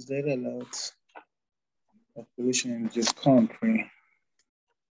 Is there a lot of pollution in your country?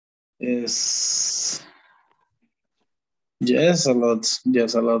 Yes, a lot.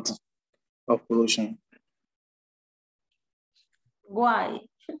 Yes, a lot of pollution. Why?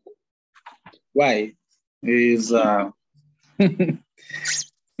 Why? Is why?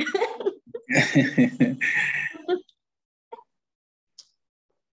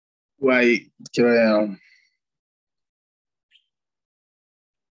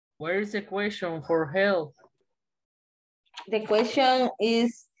 Where is the question for help? The question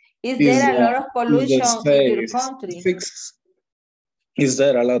is there a lot of pollution in your country? Is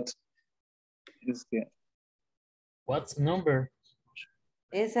there a lot? What's the number?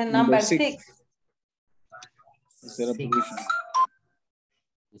 It's a number 6. Is there a pollution?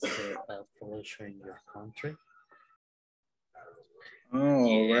 Is there a pollution in your country?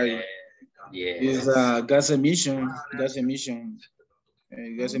 Oh, right. Yeah. Is gas emission, gas emission,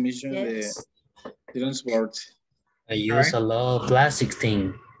 Yes. the transport. I use a lot of plastic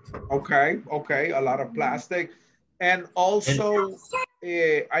thing. Okay, okay, a lot of plastic. And also,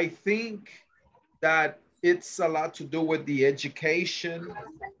 I think that it's a lot to do with the education,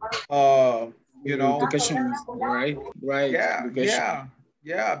 you know. Education, right, right. Yeah, Education.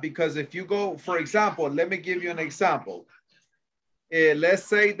 yeah, because if you go, for example, let me give you an example. Let's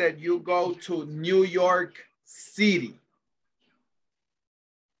say that you go to New York City.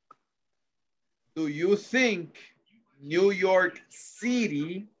 Do you think New York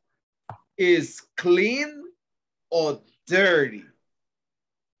City is clean or dirty?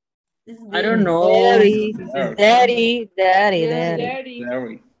 I don't know. Dirty.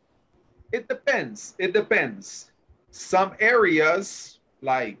 It depends. It depends. Some areas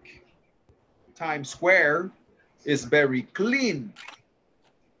like Times Square is very clean.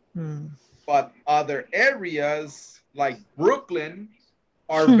 But other areas like Brooklyn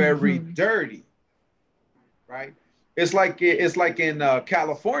are very dirty, right? It's like in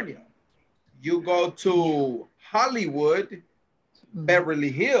California. You go to Hollywood,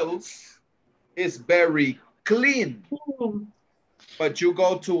 Beverly Hills is very clean. But you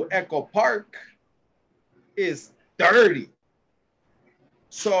go to Echo Park, it's dirty.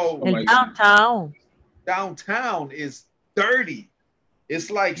 So downtown is dirty. It's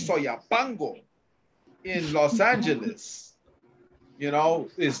like Soyapango in Los Angeles. You know,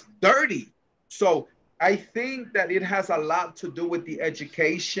 it's dirty. So I think that it has a lot to do with the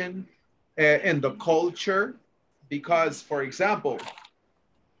education and the culture, because, for example,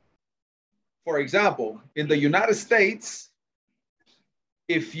 in the United States,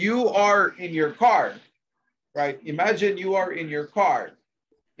 if you are in your car, right? Imagine you are in your car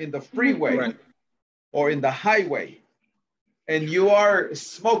in the freeway or in the highway, and you are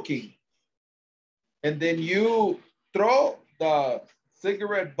smoking, and then you throw the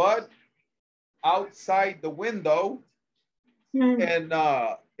cigarette butt outside the window, and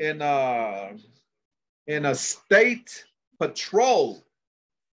in a state patrol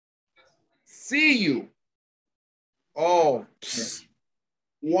see you, oh,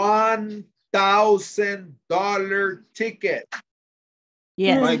 $1,000 ticket.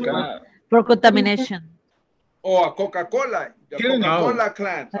 Yes. My God. For contamination. Or a Coca-Cola, Coca-Cola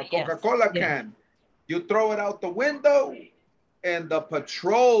can. You throw it out the window and the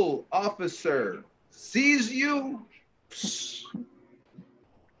patrol officer sees you,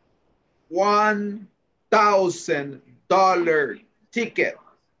 $1,000 ticket.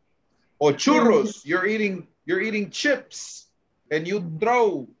 Or churros, you're eating chips and you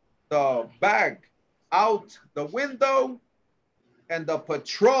throw the bag out the window and the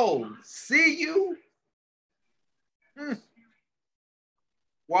patrol see you,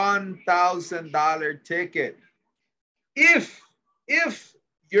 $1,000 ticket. If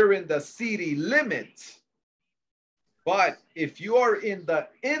you're in the city limit, but if you are in the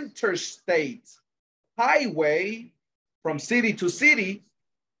interstate highway from city to city,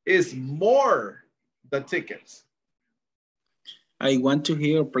 is more the tickets. I want to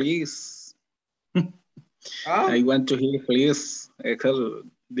hear, please. I want to hear, please.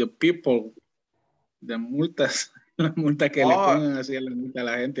 The people, the multas, la multa que le pongan así a la multa a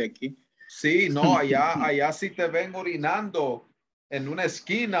la gente aquí. Sí, no, allá sí te ven orinando en una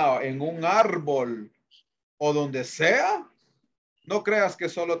esquina, en un árbol o donde sea. No creas que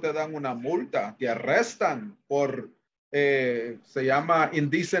solo te dan una multa, te arrestan por, se llama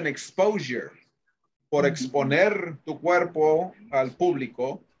indecent exposure, por exponer tu cuerpo al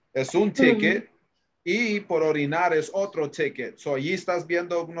público, es un ticket, y por orinar es otro ticket. So allí estás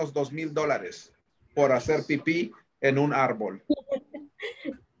viendo unos $2,000 por hacer pipí en un árbol.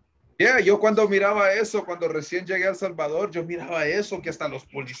 Yo cuando miraba eso, cuando recién llegué a El Salvador, yo miraba eso, que hasta los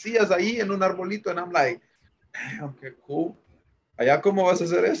policías ahí en un arbolito, and I'm like, damn, qué cool. Allá, ¿cómo vas a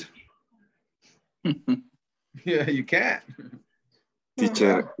hacer eso? Yeah, you can't.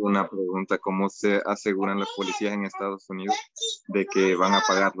 Teacher, una pregunta, ¿cómo se aseguran las policías en Estados Unidos de que van a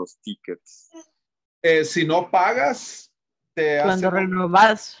pagar los tickets? Si no pagas, te cuando hacen...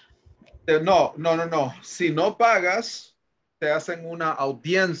 renovas. No. Si no pagas, te hacen una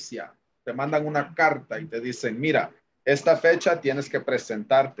audiencia, te mandan una carta y te dicen, mira, esta fecha tienes que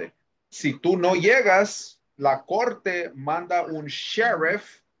presentarte. Si tú no llegas, la corte manda un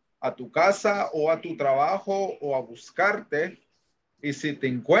sheriff a tu casa o a tu trabajo o a buscarte. Y si te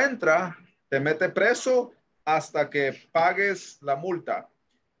encuentra, te mete preso hasta que pagues la multa.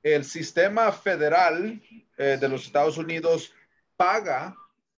 El sistema federal de los Estados Unidos paga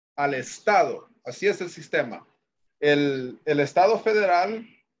al Estado. Así es el sistema. El Estado federal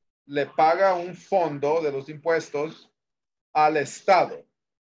le paga un fondo de los impuestos al Estado.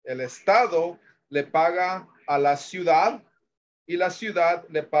 El Estado le paga a la ciudad y la ciudad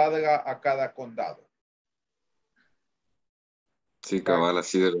le paga a cada condado. Sí, cabal,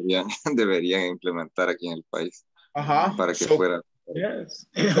 así deberían implementar aquí en el país. Ajá. Para que fuera.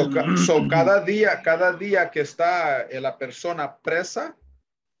 Cada día que está la persona presa,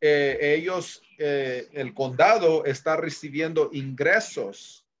 el condado está recibiendo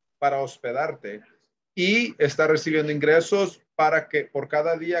ingresos para hospedarte y está recibiendo ingresos para que por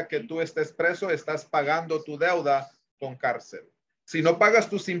cada día que tú estés preso, estás pagando tu deuda con cárcel. Si no pagas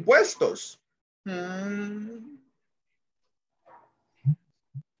tus impuestos,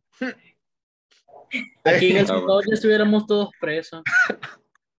 aquí en El Salvador ya estuviéramos todos presos.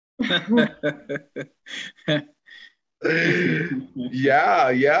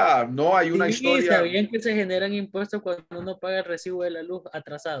 Ya, no hay una historia. ¿Sabían que se generan impuestos cuando uno paga el recibo de la luz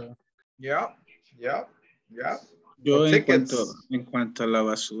atrasado? Ya. Yo en cuanto a la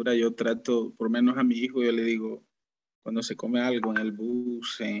basura, yo trato, por lo menos a mi hijo, yo le digo, cuando se come algo en el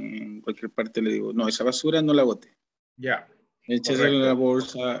bus, en cualquier parte, le digo, no, esa basura no la bote. Ya. Échese en la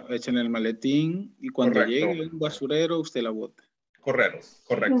bolsa, échale en el maletín y cuando llegue un basurero, usted la bota. Correcto.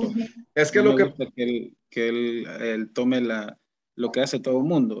 Es que no lo me gusta que él tome lo que hace todo el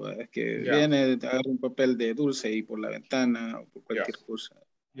mundo, es que viene, agarra un papel de dulce y por la ventana o por cualquier cosa.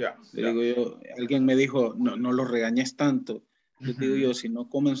 Le digo yo, alguien me dijo, no lo regañes tanto. Le digo yo, si no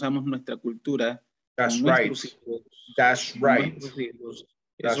comenzamos nuestra cultura con nuestros hijos,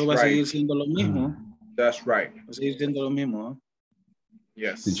 eso va a seguir siendo lo mismo. That's right. Va a seguir siendo lo mismo.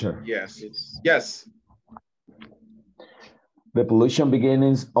 Yes. Teacher. Yes. The pollution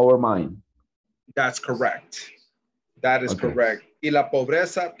begins in our mind. That's correct. That is correct. Y la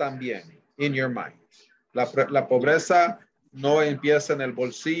pobreza también, in your mind. La pobreza no empieza en el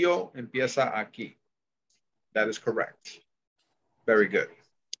bolsillo, empieza aquí. That is correct. Very good.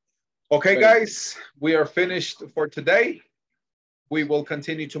 Okay, guys, we are finished for today. We will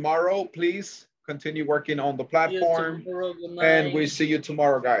continue tomorrow. Please continue working on the platform. And we see you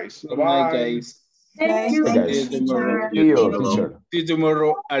tomorrow, guys. Bye-bye. Guys. Thank you. See you tomorrow. See you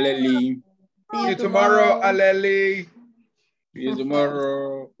tomorrow, Aleli. See you tomorrow, Aleli. See you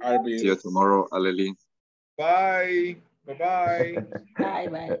tomorrow, Arby. See you tomorrow, Aleli. Bye. Bye-bye.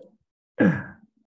 Bye.